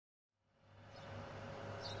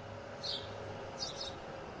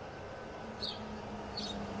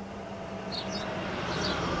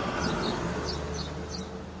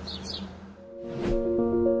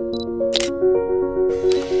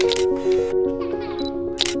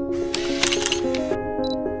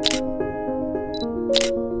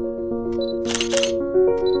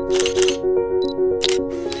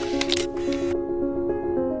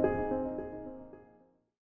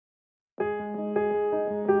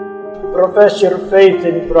profess your faith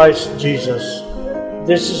in Christ Jesus.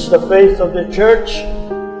 This is the faith of the Church.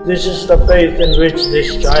 This is the faith in which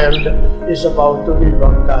this child is about to be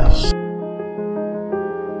baptized.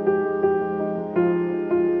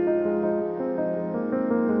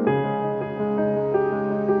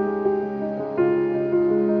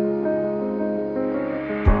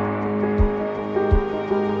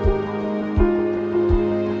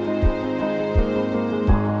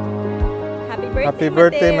 Happy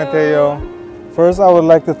birthday, Mateo. First, I would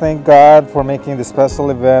like to thank God for making this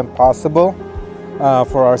special event possible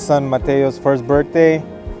for our son Mateo's first birthday.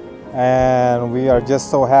 And we are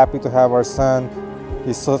just so happy to have our son.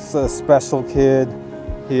 He's such a special kid.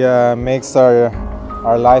 He makes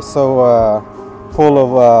our life so full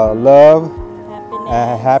of love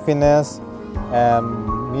and happiness.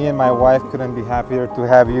 And me and my wife couldn't be happier to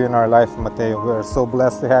have you in our life, Mateo. We are so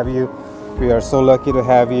blessed to have you. We are so lucky to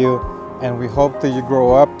have you. And we hope that you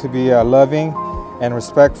grow up to be a loving and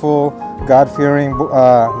respectful, God-fearing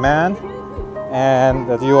man, and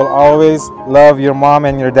that you will always love your mom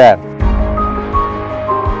and your dad.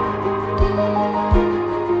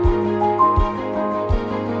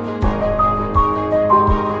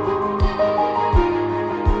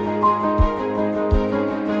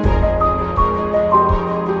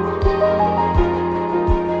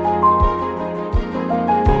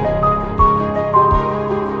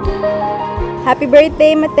 Happy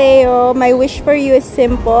birthday, Mateo. My wish for you is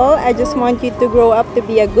simple. I just want you to grow up to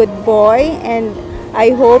be a good boy, and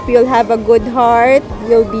I hope you'll have a good heart,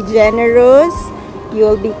 you'll be generous,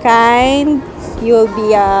 you'll be kind, you'll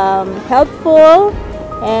be helpful,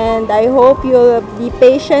 and I hope you'll be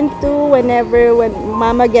patient too. When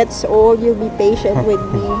Mama gets old, you'll be patient with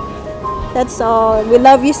me. That's all. We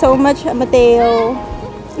love you so much, Mateo.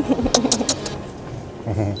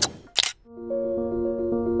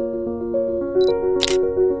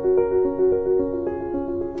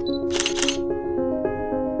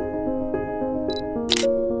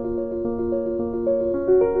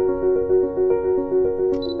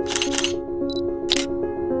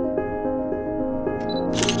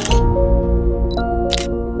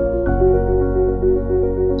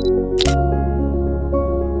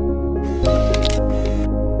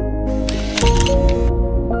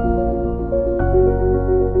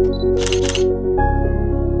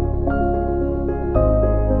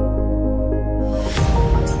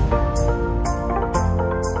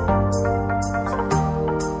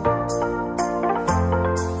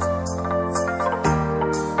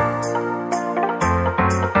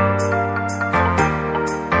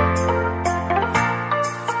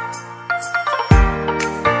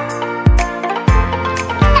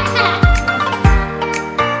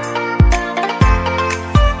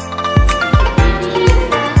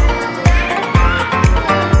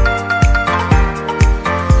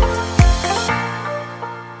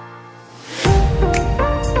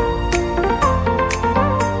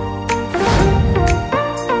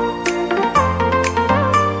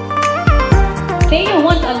 Mateo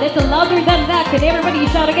wants a little louder than that. Can everybody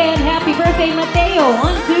shout again? Happy birthday, Mateo.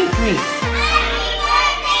 1, 2, 3.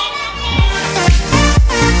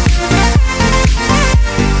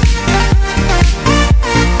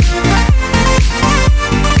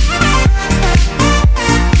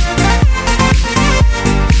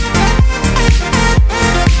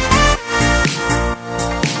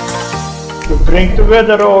 To bring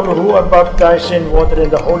together all who are baptized in water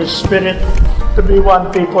and the Holy Spirit, to be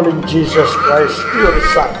one people in Jesus Christ, your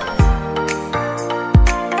Son.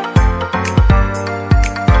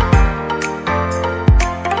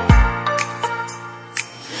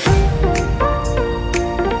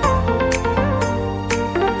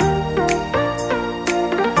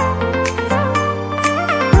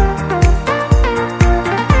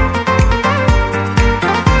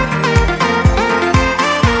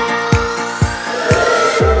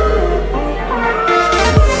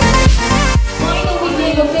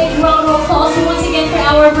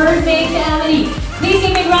 Birthday family. Please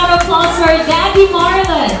give a round of applause for Daddy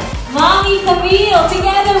Marlon, Mommy Camille,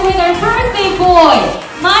 together with our birthday boy,